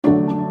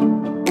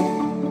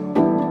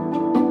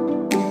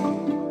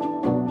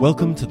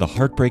Welcome to the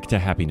Heartbreak to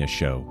Happiness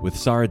Show with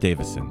Sarah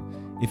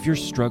Davison. If you're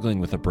struggling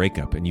with a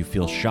breakup and you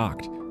feel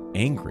shocked,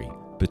 angry,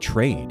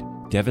 betrayed,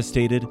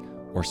 devastated,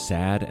 or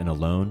sad and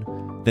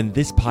alone, then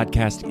this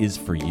podcast is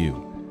for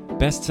you.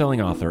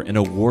 Best-selling author and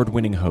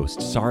award-winning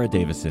host Sarah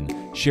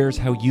Davison shares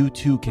how you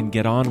too can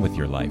get on with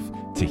your life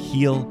to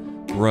heal,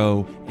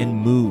 grow, and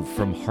move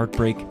from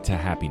heartbreak to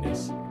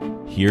happiness.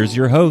 Here's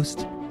your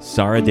host,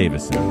 Sarah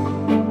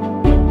Davison.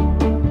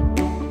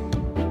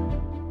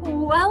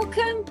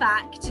 Welcome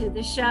back to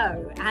the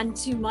show and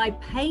to my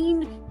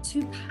Pain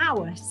to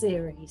Power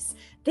series.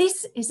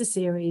 This is a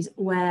series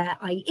where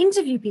I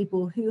interview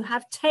people who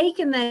have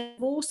taken their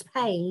divorce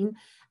pain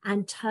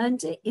and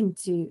turned it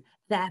into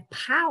their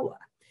power.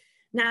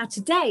 Now,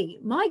 today,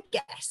 my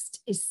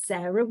guest is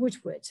Sarah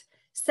Woodward.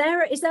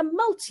 Sarah is a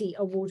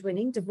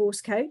multi-award-winning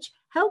divorce coach,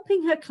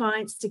 helping her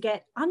clients to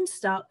get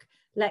unstuck,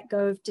 let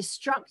go of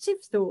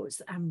destructive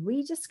thoughts, and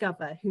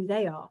rediscover who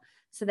they are,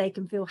 so they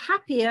can feel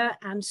happier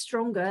and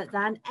stronger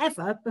than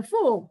ever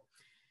before.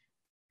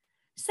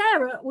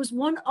 Sarah was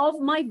one of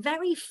my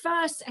very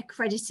first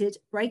accredited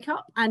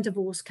breakup and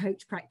divorce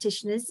coach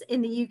practitioners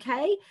in the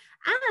UK,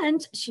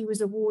 and she was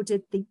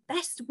awarded the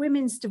Best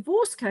Women's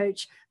Divorce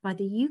Coach by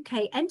the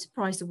UK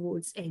Enterprise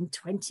Awards in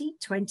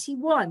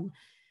 2021.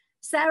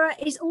 Sarah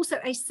is also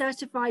a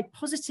certified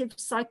positive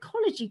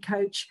psychology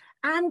coach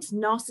and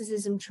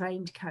narcissism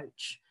trained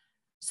coach.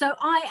 So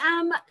I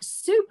am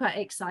super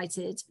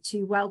excited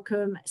to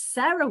welcome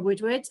Sarah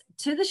Woodward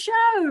to the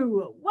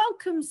show.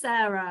 Welcome,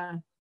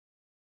 Sarah.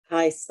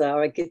 Hi,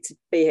 Sarah. Good to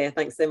be here.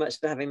 Thanks so much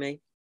for having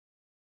me.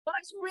 Well,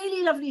 it's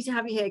really lovely to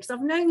have you here because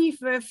I've known you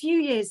for a few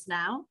years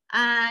now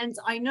and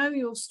I know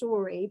your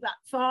story. But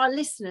for our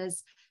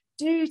listeners,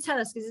 do tell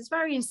us, because it's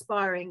very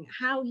inspiring,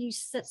 how you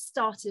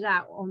started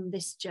out on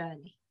this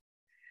journey.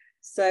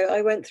 So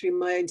I went through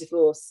my own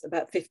divorce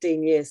about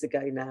 15 years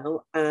ago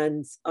now,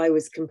 and I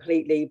was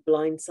completely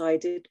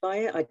blindsided by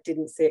it. I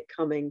didn't see it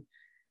coming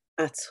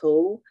at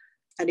all.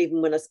 And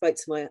even when I spoke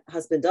to my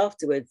husband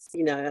afterwards,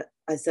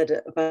 I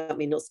said about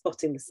me not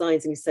spotting the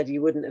signs, and he said,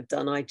 you wouldn't have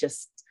done. I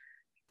just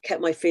kept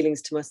my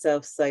feelings to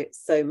myself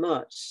so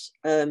much.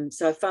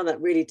 So I found that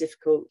really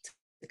difficult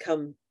to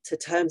come to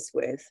terms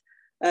with.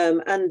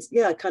 And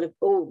kind of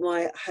all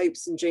my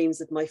hopes and dreams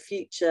of my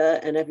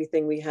future and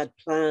everything we had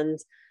planned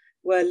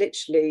were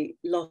literally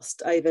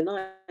lost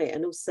overnight.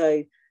 And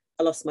also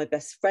I lost my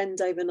best friend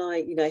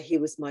overnight. He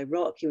was my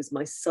rock, he was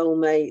my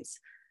soulmate.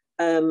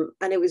 And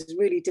it was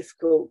really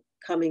difficult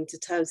coming to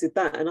terms with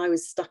that. And I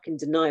was stuck in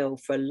denial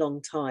for a long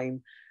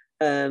time,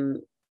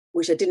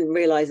 which I didn't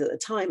realize at the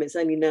time. It's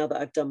only now that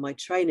I've done my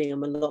training,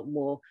 I'm a lot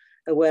more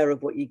aware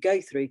of what you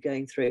go through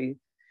going through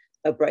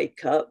a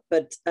breakup.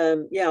 But I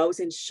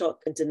was in shock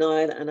and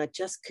denial, and I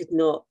just could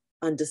not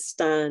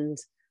understand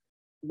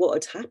what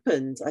had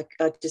happened.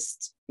 I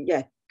just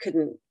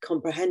couldn't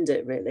comprehend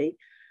it really.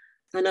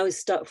 And I was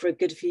stuck for a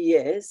good few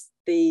years.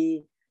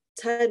 The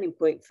turning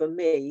point for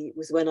me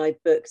was when I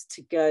booked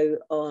to go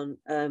on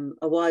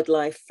a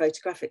wildlife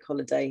photographic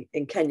holiday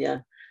in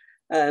Kenya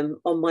on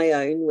my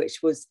own, which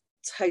was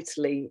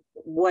totally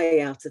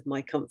way out of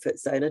my comfort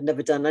zone. I'd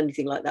never done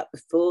anything like that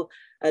before.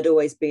 I'd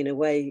always been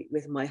away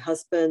with my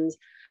husband,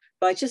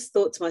 but I just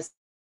thought to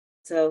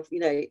myself,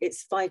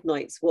 it's 5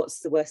 nights.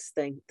 What's the worst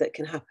thing that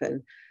can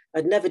happen?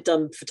 I'd never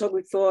done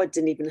photography before. I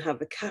didn't even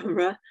have a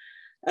camera.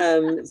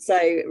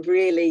 So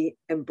really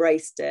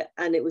embraced it.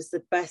 And it was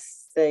the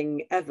best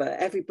thing ever.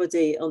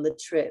 Everybody on the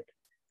trip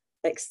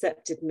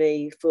accepted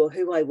me for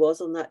who I was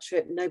on that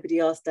trip.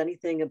 Nobody asked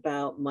anything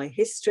about my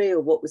history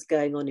or what was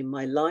going on in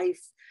my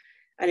life.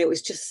 And it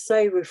was just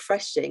so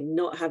refreshing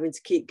not having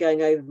to keep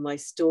going over my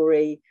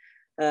story,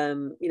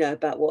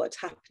 about what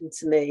had happened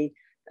to me.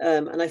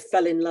 And I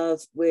fell in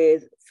love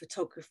with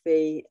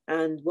photography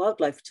and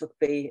wildlife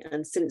photography.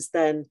 And since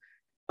then,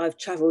 I've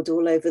traveled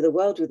all over the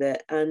world with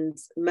it and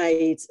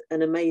made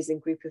an amazing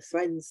group of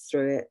friends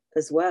through it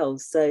as well.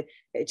 So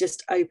it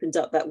just opened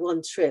up, that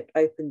one trip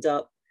opened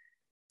up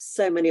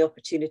so many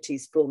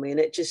opportunities for me. And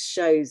it just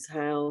shows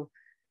how,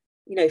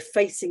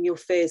 facing your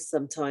fears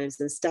sometimes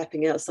and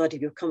stepping outside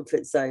of your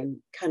comfort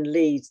zone can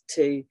lead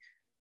to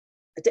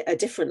a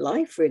different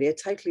life, really, a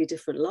totally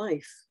different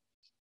life.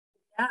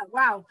 Yeah,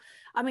 wow.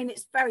 I mean,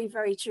 it's very,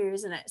 very true,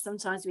 isn't it?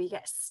 Sometimes we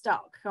get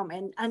stuck,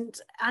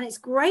 and it's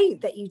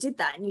great that you did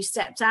that and you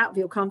stepped out of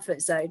your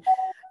comfort zone.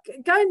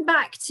 Going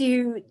back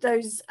to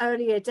those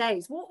earlier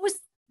days, what was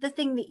the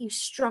thing that you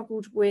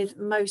struggled with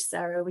most,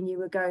 Sarah, when you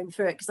were going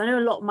through it? Because I know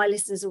a lot of my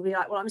listeners will be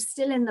like, well, I'm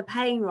still in the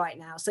pain right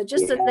now. So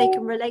just so they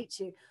can relate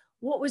to,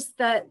 what was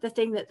the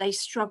thing that they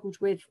struggled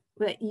with,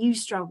 that you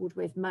struggled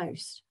with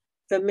most?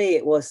 For me,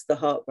 it was the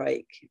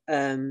heartbreak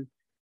and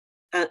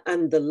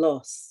the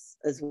loss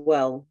as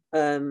well.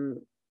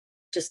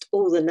 Just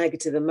all the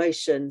negative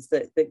emotions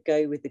that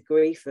go with the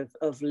grief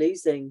of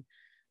losing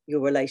your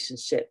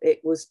relationship.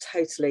 It was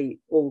totally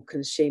all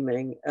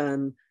consuming.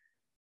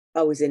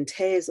 I was in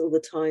tears all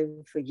the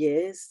time for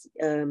years.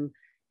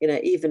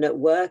 Even at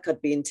work, I'd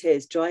be in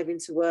tears driving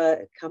to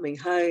work, coming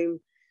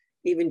home.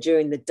 even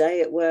during the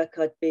day at work,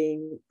 I'd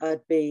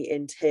be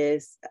in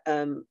tears,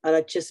 and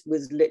I just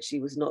was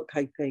not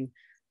coping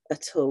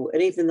at all.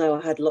 And even though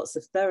I had lots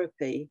of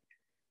therapy,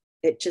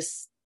 it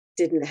just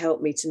didn't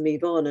help me to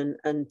move on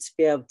and to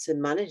be able to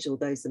manage all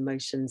those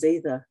emotions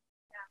either.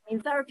 I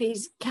mean,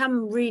 therapies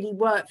can really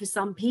work for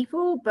some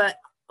people, but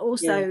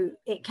also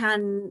it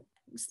can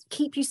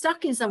keep you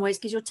stuck in some ways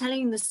because you're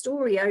telling the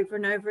story over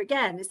and over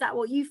again. Is that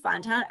what you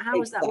found? How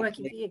was that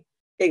working for you?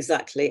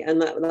 Exactly.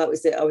 And that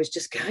was it. I was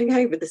just going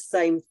over the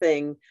same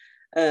thing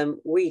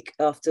week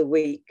after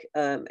week.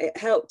 It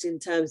helped in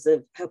terms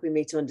of helping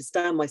me to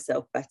understand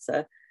myself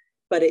better,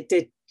 but it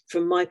did,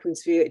 from my point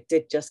of view, it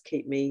did just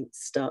keep me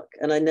stuck.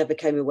 And I never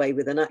came away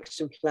with an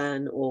action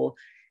plan or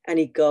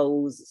any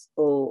goals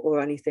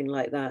or anything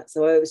like that.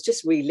 So I was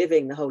just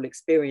reliving the whole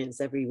experience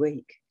every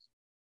week.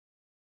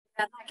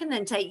 That can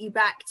then take you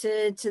back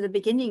to the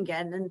beginning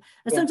again, and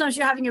sometimes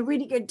you're having a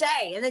really good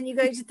day and then you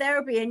go to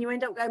therapy and you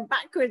end up going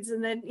backwards,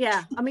 and then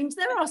I mean,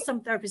 there are some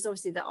therapists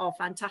obviously that are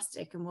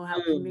fantastic and will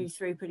help you move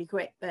through pretty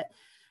quick, but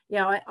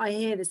I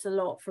hear this a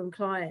lot from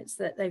clients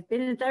that they've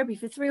been in therapy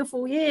for 3 or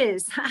 4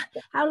 years.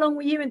 How long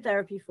were you in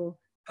therapy for?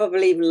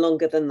 Probably even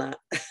longer than that.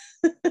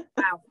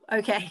 Wow.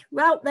 Okay.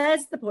 Well,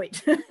 there's the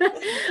point.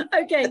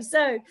 Okay.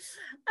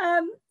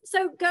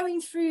 So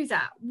going through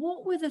that,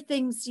 what were the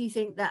things do you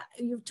think that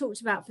you've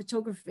talked about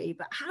photography,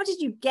 but how did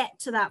you get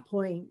to that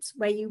point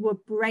where you were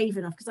brave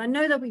enough? Because I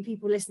know there'll be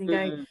people listening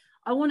going,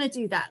 I want to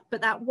do that,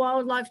 but that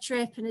wildlife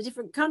trip in a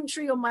different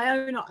country on my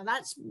own,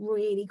 that's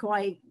really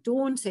quite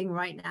daunting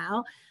right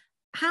now.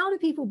 How do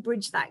people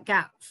bridge that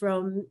gap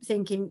from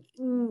thinking,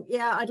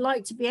 I'd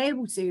like to be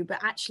able to,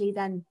 but actually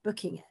then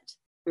booking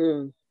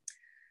it?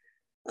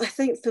 I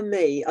think for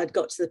me, I'd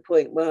got to the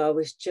point where I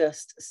was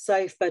just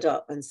so fed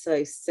up and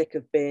so sick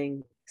of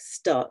being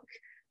stuck.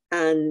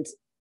 And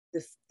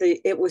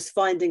it was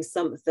finding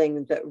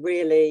something that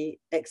really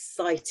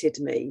excited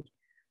me.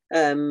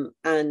 And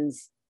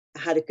I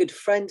had a good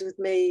friend with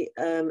me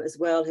as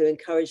well who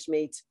encouraged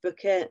me to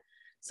book it.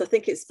 So I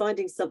think it's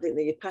finding something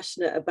that you're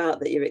passionate about,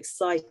 that you're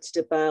excited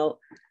about.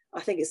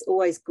 I think it's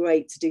always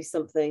great to do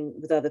something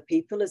with other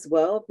people as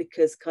well,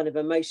 because kind of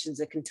emotions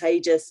are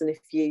contagious. And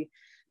if you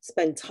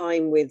spend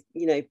time with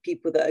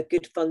people that are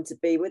good fun to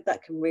be with,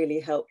 that can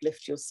really help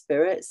lift your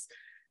spirits.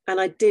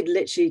 And I did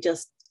literally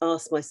just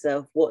ask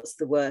myself, what's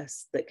the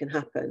worst that can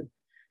happen?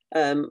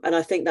 And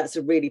I think that's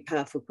a really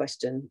powerful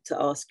question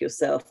to ask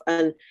yourself.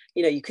 And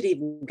you could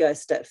even go a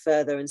step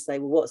further and say,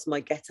 well, what's my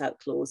get out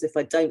clause if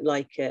I don't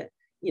like it?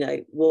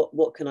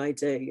 What can I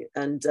do?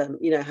 And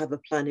have a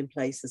plan in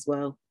place as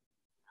well.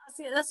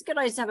 That's a good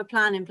idea to have a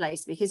plan in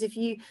place, because if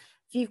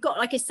you've got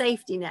like a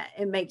safety net,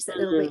 it makes it a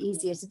little bit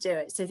easier to do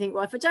it. So think,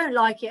 well, if I don't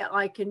like it,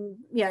 I can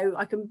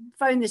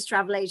phone this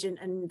travel agent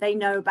and they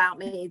know about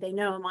me. They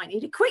know I might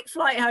need a quick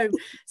flight home.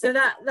 So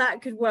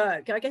that could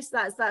work. I guess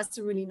that's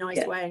a really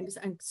nice way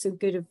and some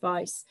good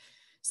advice.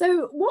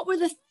 So what were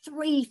the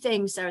 3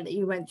 things, Sarah, that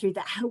you went through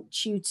that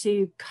helped you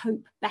to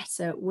cope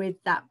better with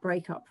that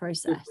breakup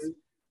process?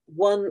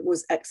 One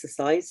was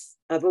exercise.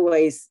 I've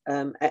always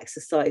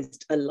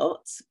exercised a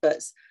lot,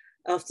 but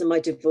after my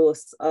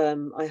divorce,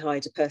 I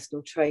hired a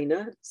personal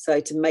trainer,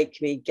 so to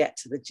make me get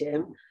to the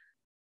gym.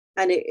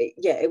 And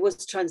it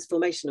was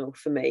transformational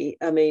for me.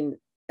 I mean,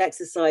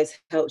 exercise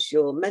helps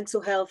your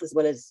mental health as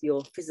well as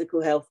your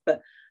physical health, but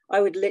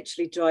I would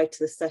literally drive to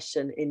the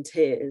session in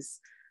tears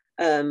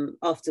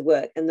after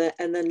work and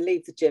then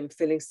leave the gym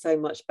feeling so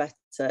much better.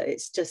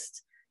 It's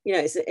just,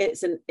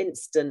 it's an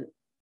instant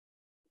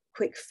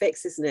quick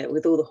fix, isn't it,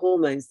 with all the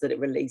hormones that it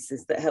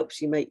releases that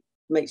helps you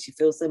makes you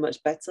feel so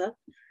much better.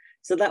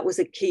 So that was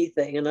a key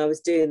thing, and I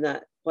was doing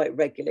that quite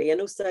regularly.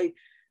 And also,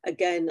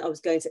 again, I was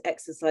going to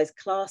exercise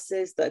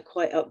classes that are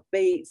quite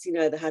upbeat,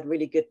 they had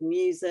really good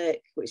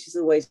music, which is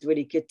always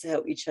really good to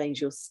help you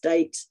change your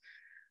state,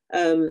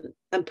 and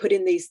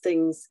putting these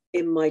things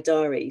in my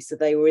diary, so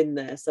they were in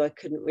there, so I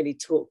couldn't really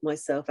talk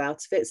myself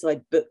out of it. So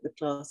I'd book the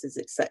classes,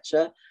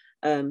 etc.,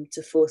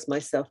 to force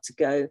myself to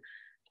go.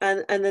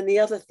 And then the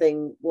other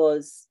thing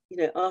was,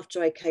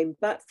 after I came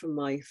back from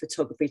my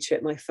photography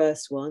trip, my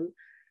first one,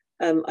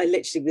 I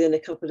literally within a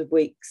couple of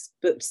weeks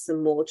booked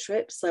some more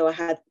trips. So I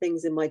had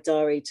things in my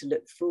diary to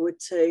look forward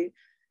to.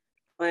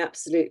 I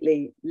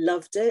absolutely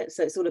loved it.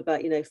 So it's all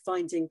about,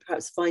 finding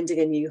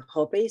a new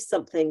hobby,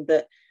 something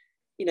that,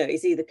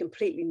 is either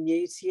completely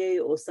new to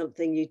you or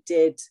something you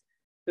did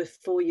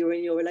before you were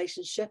in your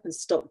relationship and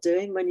stopped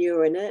doing when you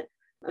were in it,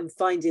 and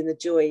finding the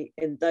joy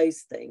in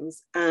those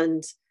things.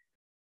 And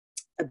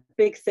a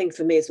big thing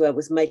for me as well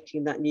was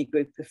making that new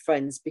group of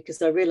friends,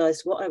 because I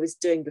realized what I was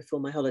doing before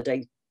my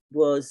holiday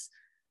was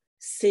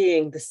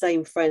seeing the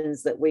same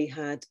friends that we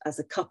had as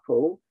a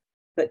couple,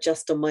 but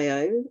just on my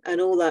own. And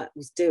all that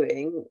was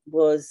doing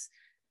was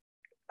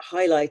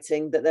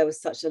highlighting that there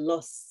was such a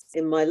loss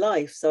in my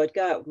life. So I'd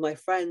go out with my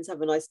friends,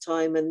 have a nice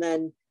time, and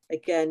then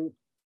again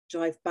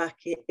drive back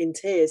in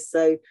tears.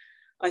 So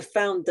I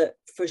found that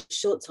for a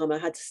short time I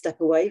had to step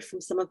away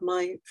from some of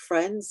my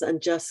friends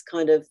and just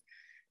kind of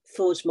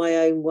forge my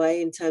own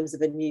way in terms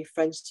of a new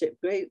friendship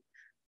group.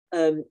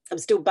 I'm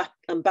still back.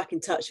 I'm back in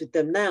touch with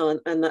them now,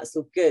 and that's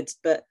all good.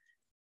 But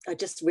I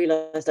just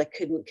realised I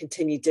couldn't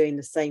continue doing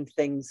the same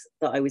things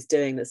that I was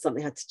doing. That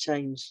something had to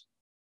change.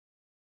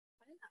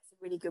 I think that's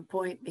a really good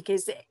point,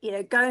 because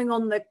going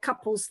on the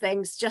couples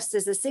things just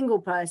as a single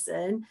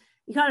person,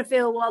 you kind of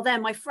feel, well, they're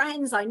my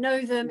friends, I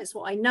know them, it's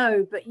what I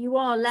know, but you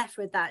are left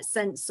with that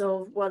sense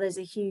of, well, there's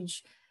a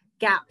huge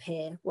gap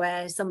here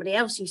where somebody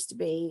else used to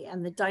be,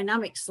 and the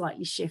dynamic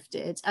slightly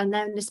shifted. And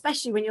then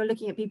especially when you're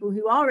looking at people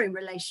who are in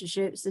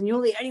relationships and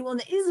you're the only one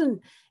that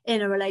isn't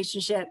in a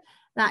relationship,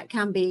 that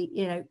can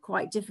be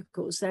quite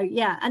difficult. So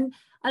yeah, and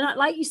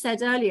like you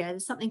said earlier,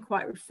 there's something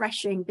quite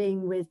refreshing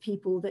being with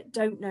people that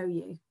don't know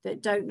you,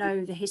 that don't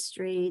know the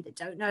history, that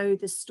don't know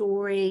the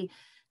story,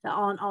 that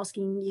aren't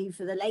asking you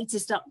for the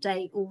latest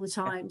update all the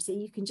time. So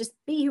you can just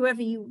be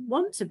whoever you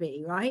want to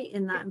be, right,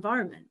 in that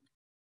environment.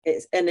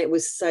 It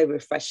was so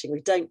refreshing.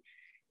 We don't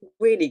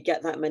really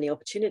get that many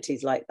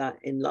opportunities like that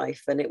in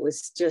life, and it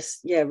was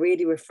just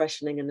really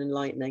refreshing and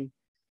enlightening.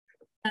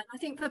 And I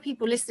think for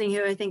people listening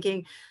who are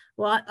thinking,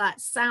 well,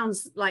 that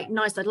sounds like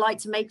nice, I'd like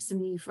to make some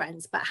new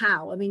friends, but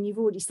how? I mean, you've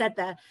already said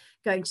they're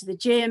going to the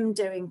gym,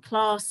 doing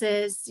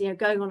classes,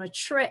 going on a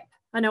trip.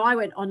 I know I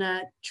went on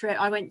a trip.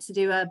 I went to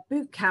do a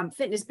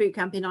fitness boot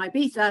camp in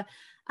Ibiza,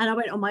 and I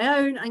went on my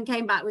own and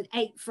came back with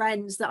 8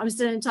 friends that I'm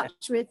still in touch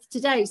with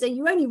today. So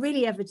you only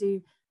really ever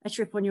do a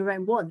trip on your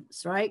own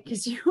once, right?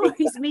 Because you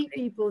always meet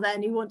people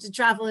then who want to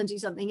travel and do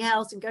something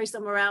else and go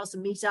somewhere else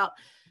and meet up.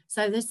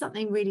 So there's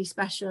something really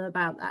special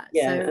about that.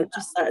 Yeah,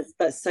 so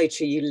that's so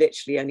true. You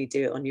literally only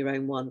do it on your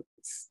own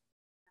once.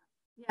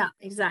 Yeah,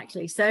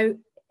 exactly. So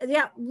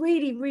yeah,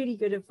 really, really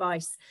good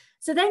advice.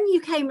 So then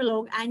you came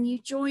along and you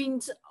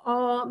joined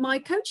my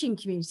coaching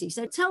community.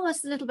 So tell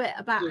us a little bit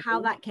about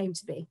how that came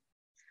to be.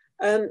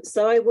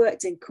 So I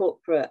worked in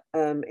corporate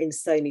in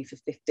Sony for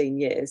 15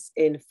 years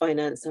in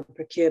finance and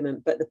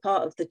procurement, but the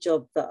part of the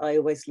job that I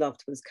always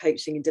loved was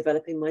coaching and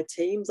developing my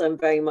teams. I'm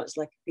very much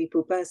like a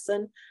people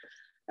person.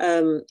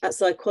 So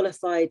I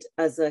qualified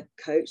as a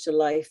coach, a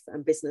life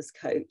and business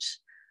coach,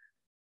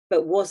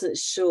 but wasn't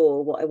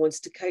sure what I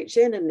wanted to coach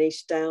in and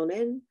niche down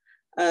in.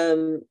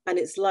 And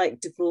it's like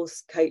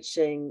divorce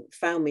coaching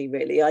found me,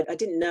 really. I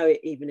didn't know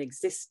it even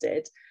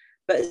existed,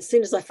 but as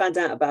soon as I found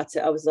out about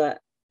it, I was like,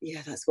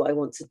 yeah, that's what I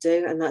want to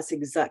do. And that's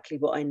exactly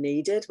what I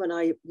needed when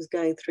I was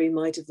going through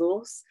my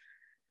divorce.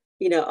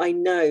 I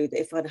know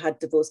that if I'd had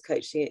divorce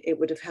coaching, it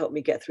would have helped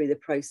me get through the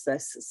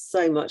process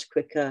so much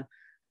quicker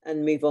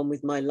and move on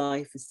with my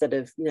life instead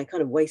of,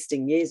 kind of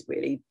wasting years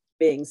really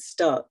being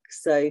stuck.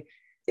 So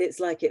it's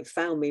like it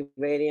found me,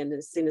 really. And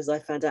as soon as I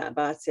found out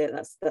about it,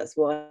 that's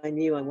what I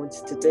knew I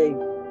wanted to do.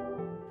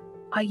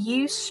 Are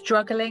you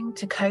struggling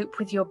to cope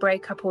with your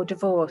breakup or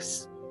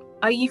divorce?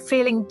 Are you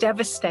feeling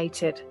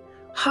devastated,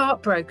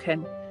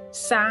 heartbroken,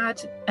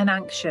 sad and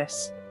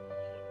anxious?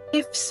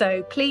 If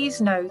so,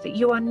 please know that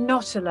you are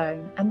not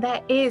alone and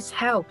there is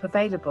help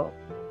available.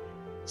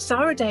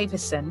 Sarah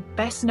Davison,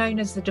 best known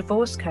as the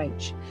Divorce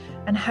Coach,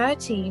 and her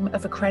team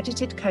of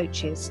accredited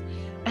coaches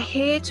are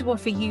here to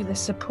offer you the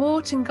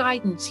support and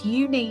guidance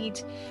you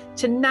need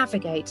to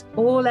navigate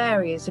all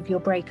areas of your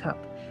breakup,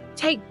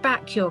 take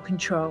back your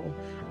control,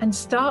 and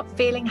start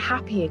feeling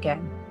happy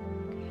again.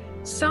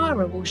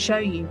 Sarah will show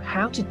you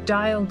how to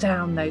dial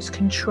down those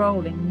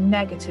controlling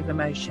negative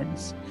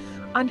emotions,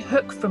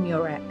 unhook from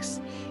your ex,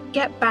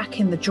 get back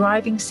in the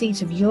driving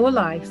seat of your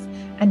life,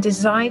 and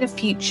design a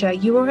future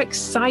you are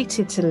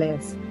excited to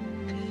live.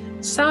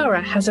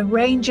 Sarah has a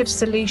range of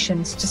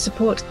solutions to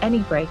support any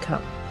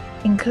breakup,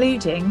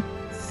 including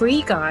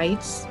free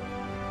guides,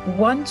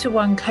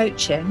 one-to-one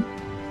coaching,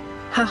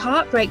 her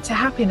Heartbreak to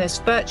Happiness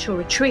virtual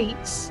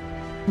retreats,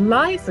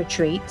 live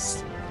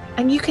retreats,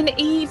 and you can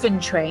even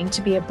train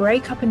to be a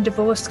breakup and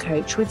divorce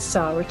coach with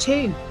Sarah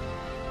too.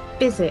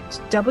 Visit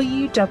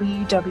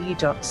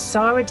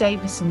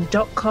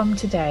www.sarahdavison.com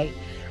today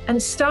and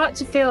start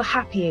to feel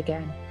happy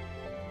again.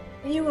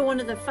 You were one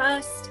of the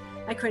first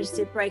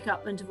accredited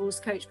breakup and divorce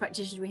coach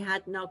practitioners we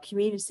had in our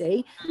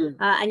community,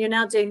 and you're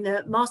now doing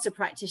the master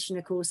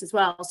practitioner course as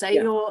well. So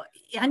you're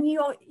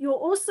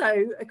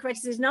also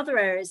accredited in other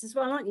areas as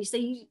well, aren't you? So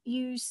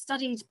you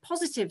studied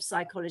positive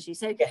psychology.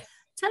 So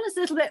tell us a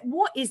little bit,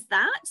 what is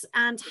that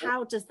and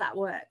how does that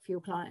work for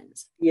your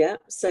clients? Yeah,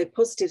 so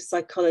positive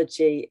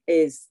psychology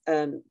is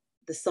the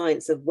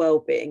science of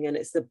well-being, and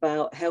it's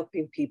about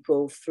helping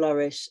people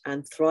flourish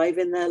and thrive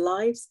in their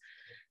lives,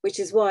 which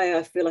is why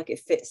I feel like it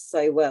fits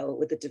so well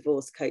with the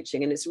divorce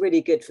coaching. And it's really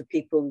good for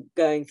people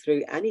going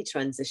through any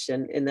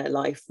transition in their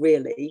life,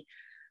 really.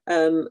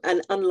 And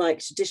unlike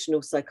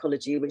traditional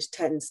psychology, which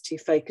tends to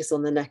focus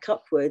on the neck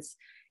upwards,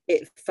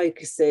 it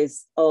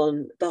focuses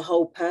on the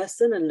whole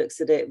person and looks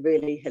at it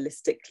really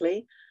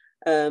holistically.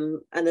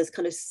 And there's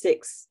kind of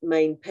 6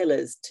 main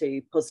pillars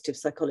to positive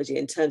psychology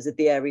in terms of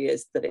the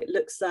areas that it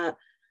looks at.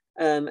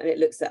 And it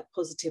looks at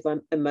positive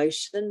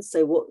emotions.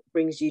 So what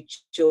brings you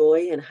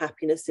joy and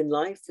happiness in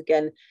life,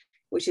 again,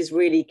 which is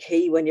really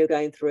key when you're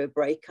going through a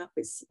breakup.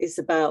 It's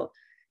about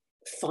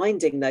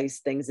finding those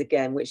things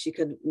again, which you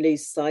can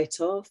lose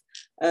sight of.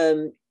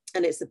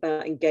 and it's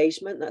about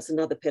engagement. That's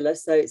another pillar.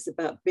 So it's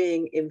about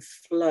being in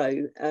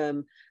flow.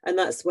 And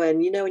that's when,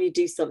 when you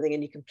do something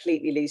and you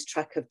completely lose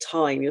track of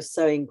time, you're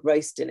so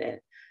engrossed in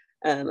it,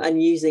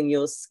 and using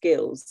your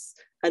skills.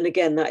 And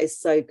again, that is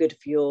so good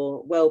for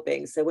your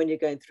well-being. So when you're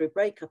going through a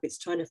breakup, it's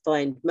trying to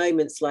find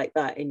moments like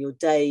that in your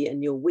day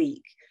and your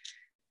week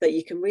that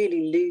you can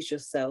really lose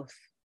yourself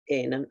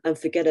in, and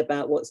forget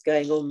about what's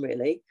going on,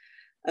 really.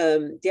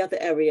 The other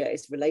area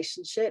is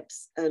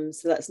relationships.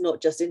 So that's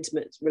not just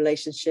intimate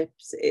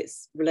relationships,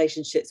 it's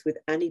relationships with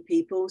any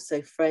people,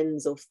 so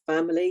friends or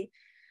family.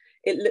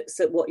 It looks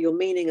at what your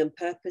meaning and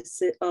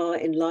purpose are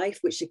in life,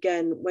 which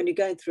again, when you're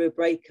going through a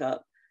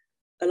breakup,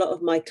 a lot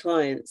of my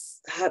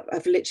clients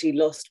have literally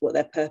lost what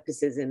their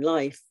purpose is in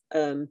life.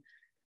 And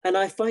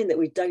I find that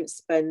we don't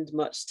spend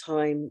much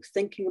time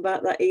thinking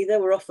about that either.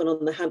 We're often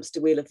on the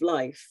hamster wheel of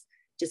life,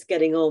 just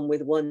getting on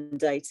with one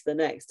day to the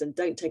next, and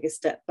don't take a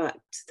step back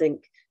to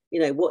think,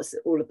 what's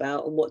it all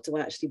about and what do I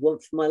actually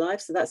want for my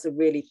life? So that's a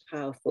really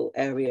powerful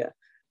area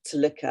to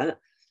look at.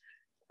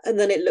 And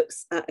then it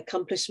looks at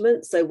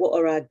accomplishment. So what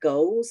are our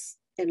goals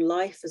in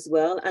life as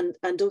well?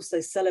 And also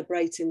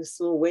celebrating the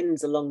small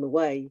wins along the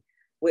way,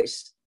 which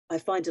I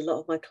find a lot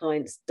of my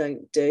clients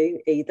don't do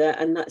either.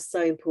 And that's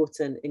so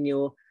important in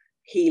your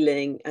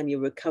healing and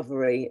your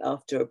recovery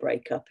after a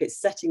breakup. It's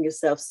setting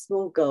yourself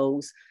small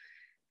goals,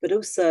 but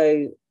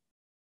also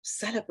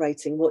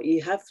celebrating what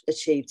you have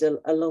achieved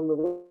along the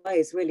way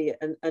is really,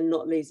 and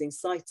not losing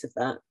sight of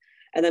that.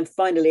 And then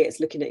finally, it's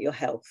looking at your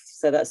health.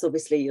 So that's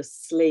obviously your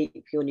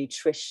sleep, your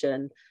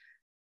nutrition,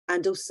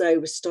 and also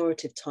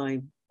restorative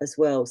time as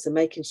well. So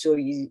making sure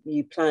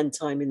you plan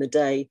time in the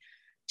day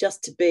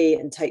just to be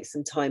and take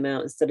some time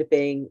out instead of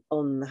being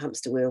on the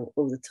hamster wheel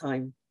all the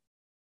time.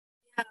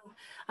 Yeah,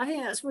 I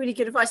think that's really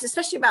good advice,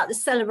 especially about the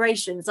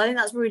celebrations. I think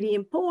that's really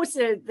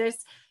important.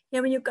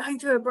 When you're going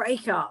through a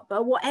breakup,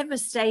 or whatever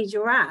stage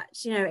you're at,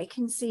 it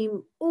can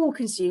seem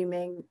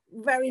all-consuming,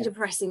 very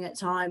depressing at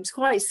times,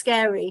 quite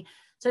scary.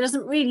 So it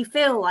doesn't really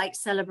feel like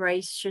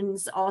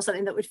celebrations are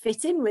something that would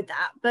fit in with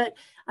that. But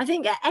I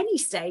think at any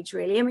stage,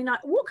 really,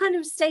 what kind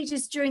of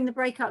stages during the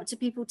breakup do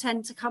people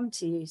tend to come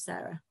to you,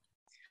 Sarah?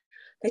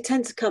 They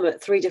tend to come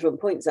at 3 different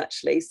points,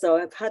 actually. So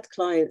I've had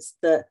clients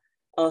that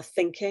are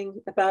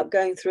thinking about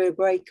going through a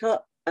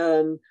breakup,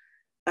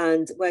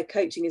 and where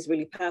coaching is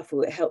really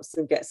powerful. It helps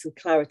them get some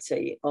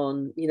clarity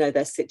on,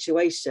 their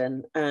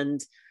situation,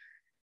 and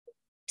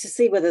to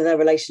see whether their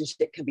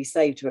relationship can be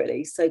saved,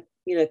 really. So,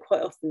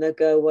 quite often they'll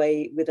go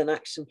away with an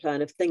action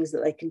plan of things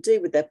that they can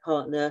do with their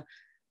partner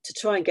to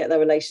try and get their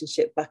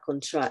relationship back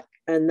on track.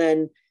 And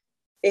then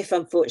if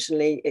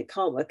unfortunately it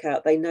can't work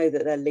out, they know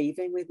that they're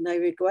leaving with no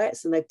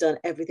regrets, and they've done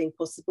everything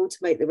possible to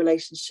make the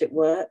relationship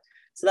work.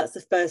 So that's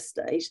the first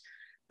stage.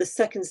 The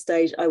second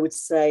stage, I would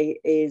say,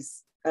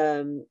 is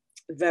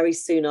very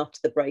soon after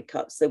the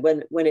breakup. So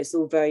when it's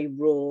all very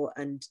raw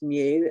and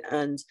new,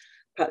 and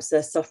perhaps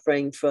they're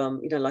suffering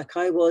from, like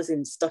I was,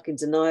 stuck in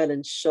denial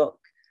and shock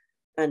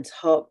and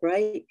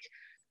heartbreak.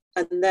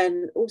 And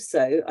then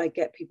also I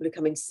get people who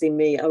come in to see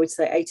me, I would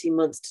say 18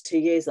 months to 2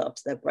 years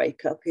after their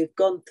breakup, who've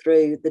gone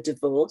through the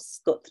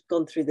divorce,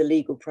 gone through the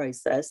legal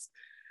process,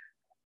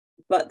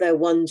 but they're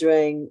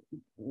wondering,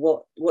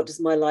 what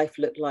does my life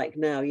look like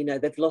now?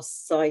 They've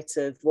lost sight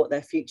of what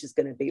their future is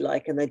going to be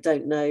like, and they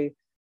don't know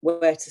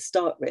where to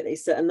start, really.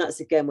 So, and that's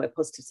again where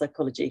positive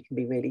psychology can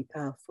be really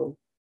powerful.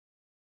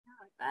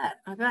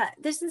 I bet.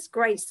 This is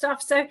great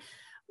stuff. So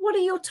what are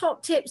your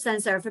top tips then,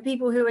 Sarah, for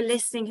people who are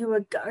listening, who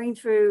are going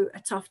through a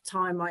tough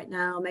time right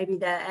now? Maybe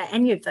they're at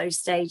any of those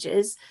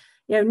stages,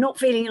 not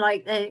feeling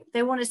like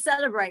they want to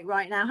celebrate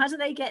right now. How do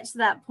they get to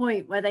that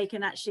point where they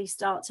can actually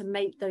start to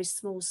make those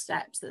small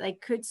steps that they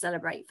could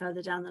celebrate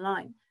further down the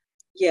line?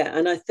 Yeah,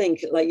 and I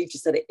think, like you've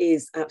just said, it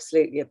is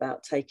absolutely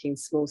about taking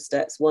small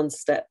steps, one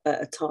step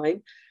at a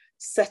time,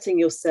 setting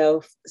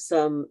yourself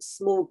some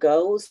small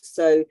goals.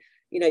 So,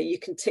 you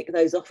can tick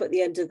those off at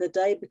the end of the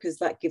day, because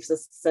that gives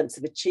us a sense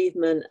of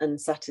achievement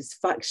and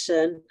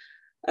satisfaction.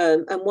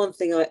 And one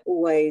thing I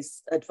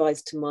always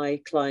advise to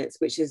my clients,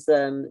 which is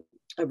a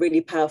really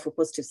powerful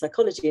positive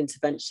psychology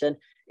intervention,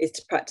 is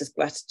to practice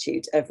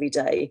gratitude every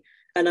day.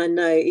 And I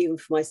know even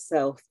for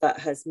myself, that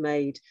has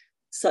made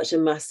such a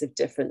massive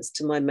difference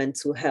to my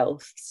mental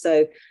health.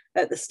 So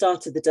at the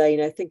start of the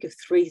day, think of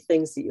 3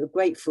 things that you're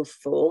grateful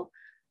for,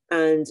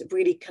 and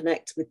really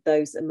connect with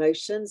those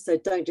emotions. So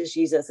don't just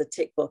use it as a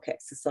tick box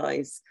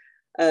exercise.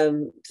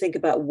 Think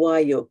about why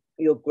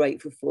you're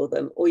grateful for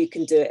them, or you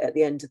can do it at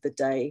the end of the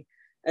day.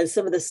 And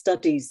some of the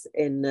studies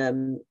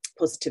in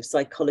positive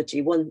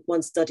psychology,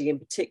 one study in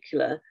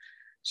particular,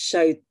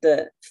 showed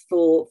that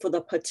for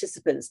the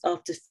participants,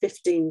 after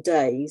 15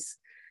 days,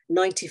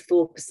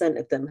 94%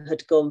 of them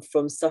had gone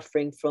from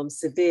suffering from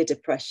severe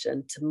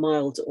depression to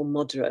mild or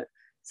moderate.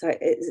 So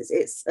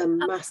it's a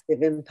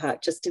massive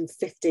impact just in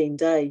 15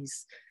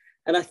 days.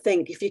 And I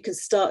think if you can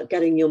start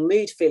getting your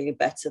mood feeling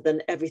better,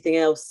 then everything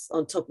else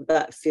on top of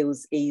that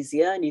feels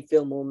easier and you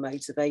feel more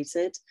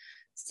motivated.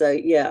 So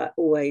yeah, I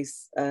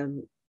always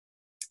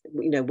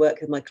work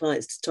with my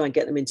clients to try and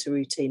get them into a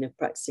routine of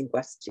practicing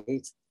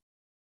gratitude.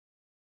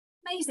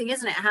 Amazing,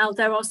 isn't it? How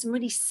there are some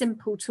really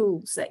simple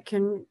tools that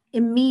can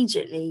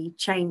immediately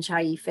change how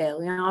you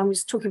feel. You know, I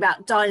was talking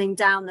about dialing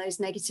down those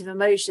negative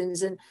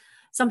emotions, and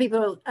some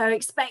people are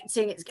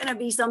expecting it's going to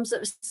be some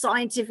sort of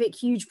scientific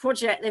huge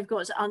project they've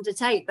got to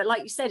undertake. But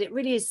like you said, it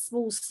really is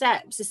small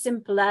steps, as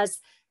simple as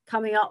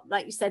coming up,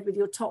 like you said, with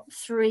your top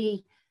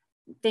 3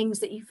 things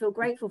that you feel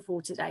grateful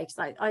for today.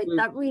 Because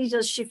that really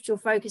does shift your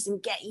focus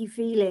and get you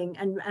feeling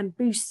and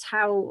boost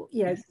how,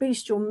 you know,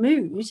 boost your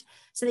mood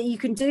so that you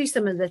can do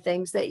some of the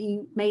things that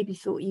you maybe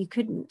thought you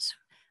couldn't,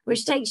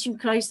 which takes you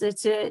closer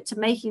to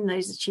making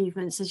those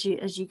achievements as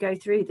you go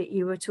through that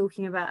you were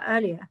talking about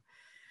earlier.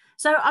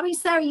 So, I mean,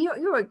 Sarah,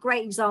 you're a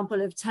great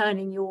example of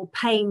turning your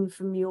pain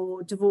from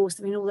your divorce.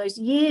 I mean, all those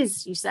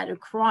years you said of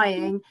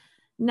crying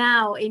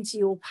now into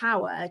your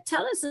power.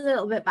 Tell us a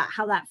little bit about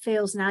how that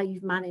feels and how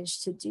you've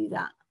managed to do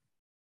that.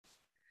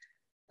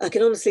 I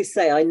can honestly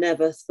say I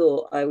never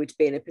thought I would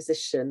be in a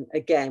position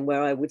again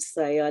where I would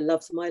say I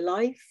loved my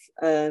life.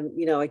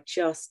 You know, I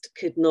just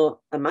could not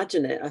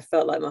imagine it. I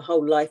felt like my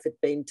whole life had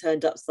been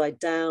turned upside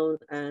down,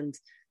 and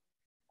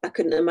I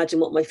couldn't imagine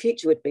what my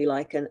future would be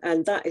like.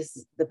 And that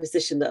is the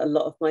position that a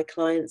lot of my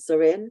clients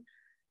are in.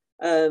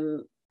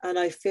 And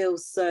I feel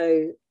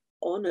so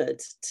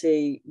honoured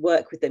to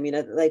work with them, you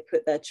know, that they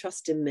put their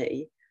trust in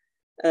me.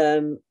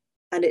 And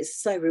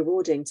it's so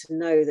rewarding to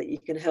know that you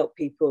can help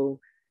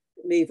people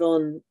move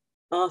on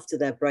after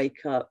their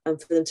breakup, and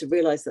for them to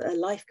realise that their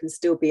life can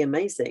still be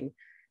amazing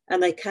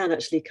and they can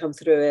actually come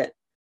through it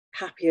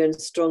happier and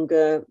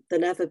stronger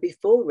than ever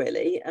before,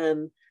 really.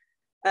 And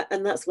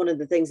that's one of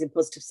the things in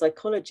positive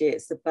psychology.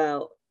 It's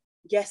about,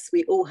 yes,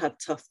 we all have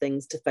tough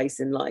things to face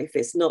in life.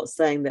 It's not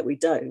saying that we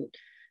don't,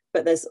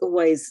 but there's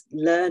always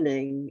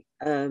learning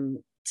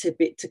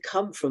to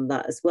come from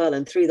that as well.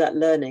 And through that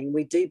learning,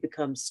 we do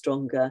become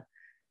stronger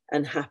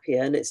and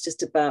happier. And it's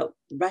just about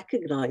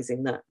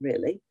recognising that,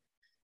 really.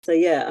 So,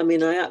 yeah, I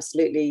mean, I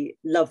absolutely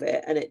love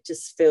it. And it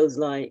just feels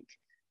like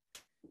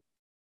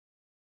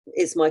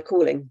it's my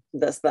calling.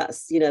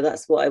 That's you know,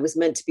 that's what I was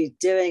meant to be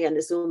doing. And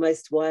it's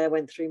almost why I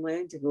went through my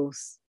own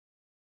divorce.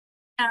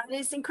 And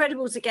it's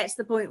incredible to get to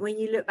the point when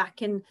you look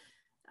back and,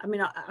 I mean,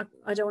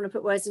 I don't want to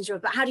put words into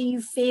it, but how do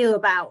you feel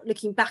about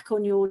looking back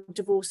on your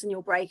divorce and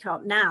your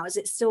breakup now? Does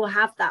it still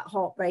have that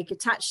heartbreak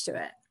attached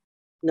to it?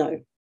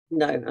 No,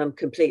 I'm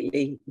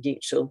completely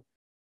neutral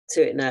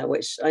to it now,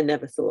 which I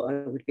never thought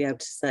I would be able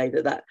to say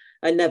that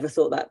I never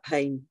thought that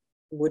pain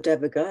would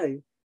ever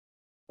go.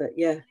 But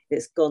yeah,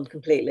 it's gone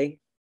completely.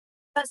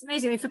 That's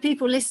amazing. I mean, for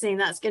people listening,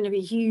 that's going to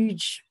be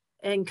huge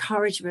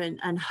encouragement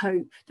and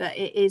hope that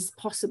it is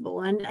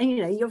possible. And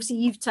you know, obviously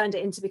you've turned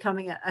it into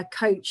becoming a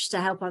coach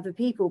to help other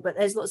people, but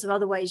there's lots of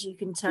other ways you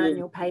can turn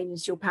your pain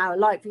into your power,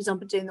 like for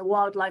example doing the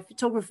wildlife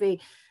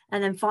photography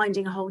and then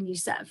finding a whole new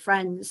set of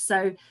friends. So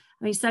I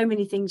mean, so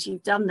many things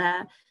you've done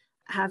there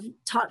have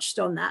touched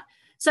on that.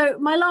 So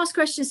my last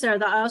question, Sarah,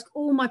 that I ask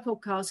all my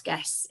podcast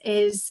guests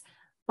is,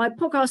 my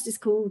podcast is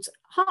called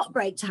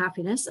Heartbreak to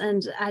Happiness.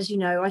 And as you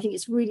know, I think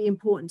it's really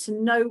important to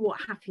know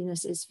what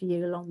happiness is for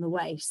you along the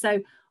way. So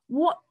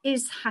what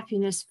is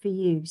happiness for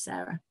you,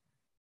 Sarah?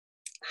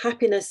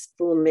 Happiness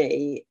for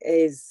me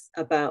is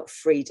about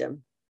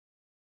freedom,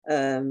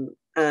 and,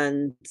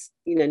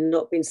 you know,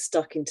 not being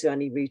stuck into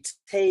any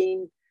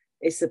routine.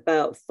 It's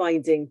about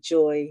finding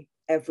joy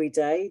every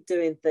day,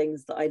 doing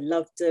things that I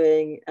love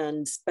doing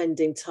and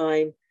spending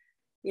time,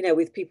 you know,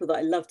 with people that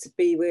I love to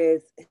be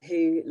with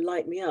who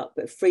light me up.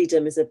 But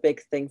freedom is a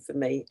big thing for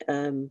me.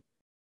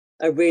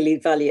 I really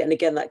value it. And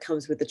again, that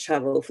comes with the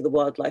travel for the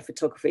wildlife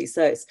photography.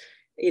 So it's,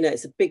 you know,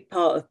 it's a big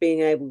part of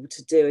being able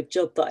to do a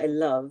job that I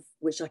love,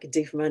 which I can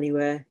do from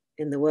anywhere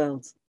in the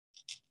world.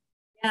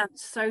 Yeah,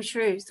 so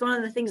true. It's one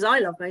of the things I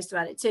love most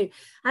about it too.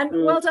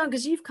 And well done,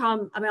 because you've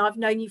come, I mean, I've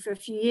known you for a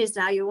few years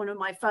now. You're one of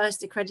my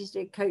first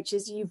accredited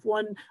coaches. You've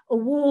won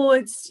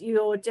awards.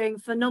 You're doing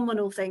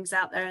phenomenal things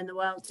out there in the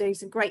world, doing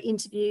some great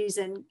interviews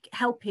and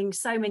helping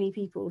so many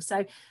people.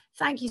 So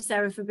thank you,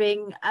 Sarah, for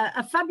being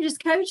a fabulous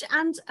coach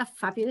and a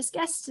fabulous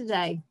guest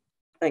today.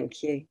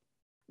 Thank you.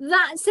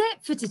 That's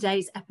it for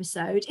today's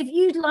episode. If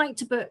you'd like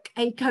to book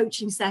a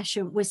coaching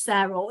session with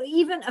Sarah, or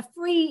even a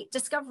free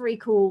discovery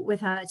call with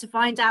her to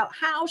find out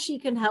how she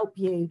can help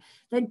you,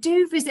 then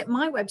do visit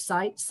my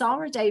website,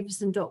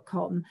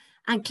 saradavison.com,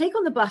 and click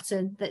on the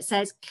button that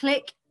says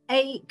click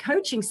a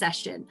coaching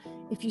session.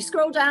 If you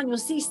scroll down, you'll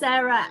see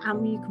Sarah,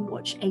 and you can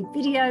watch a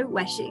video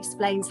where she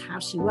explains how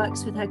she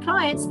works with her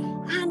clients,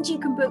 and you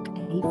can book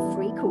a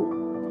free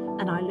call.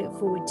 And I look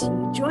forward to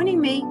you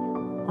joining me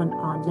on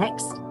our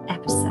next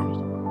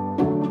episode.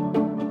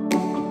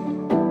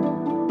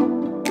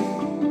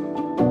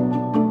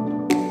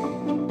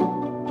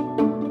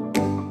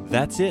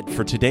 That's it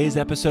for today's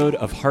episode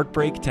of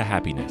Heartbreak to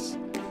Happiness.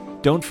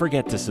 Don't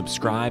forget to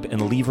subscribe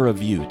and leave a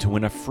review to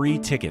win a free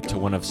ticket to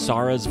one of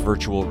Sarah's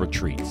virtual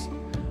retreats.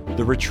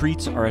 The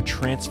retreats are a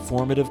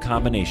transformative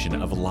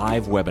combination of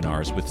live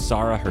webinars with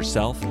Sarah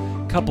herself,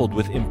 coupled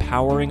with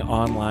empowering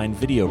online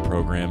video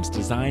programs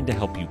designed to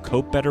help you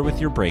cope better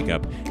with your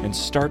breakup and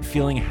start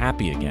feeling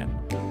happy again.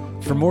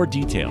 For more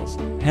details,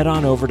 head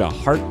on over to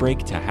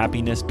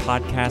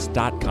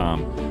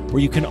heartbreaktohappinesspodcast.com,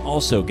 where you can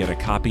also get a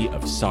copy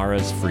of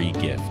Sarah's free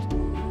gift.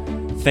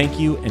 Thank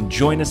you, and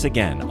join us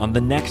again on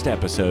the next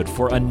episode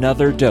for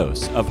another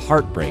dose of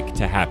Heartbreak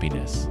to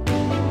Happiness.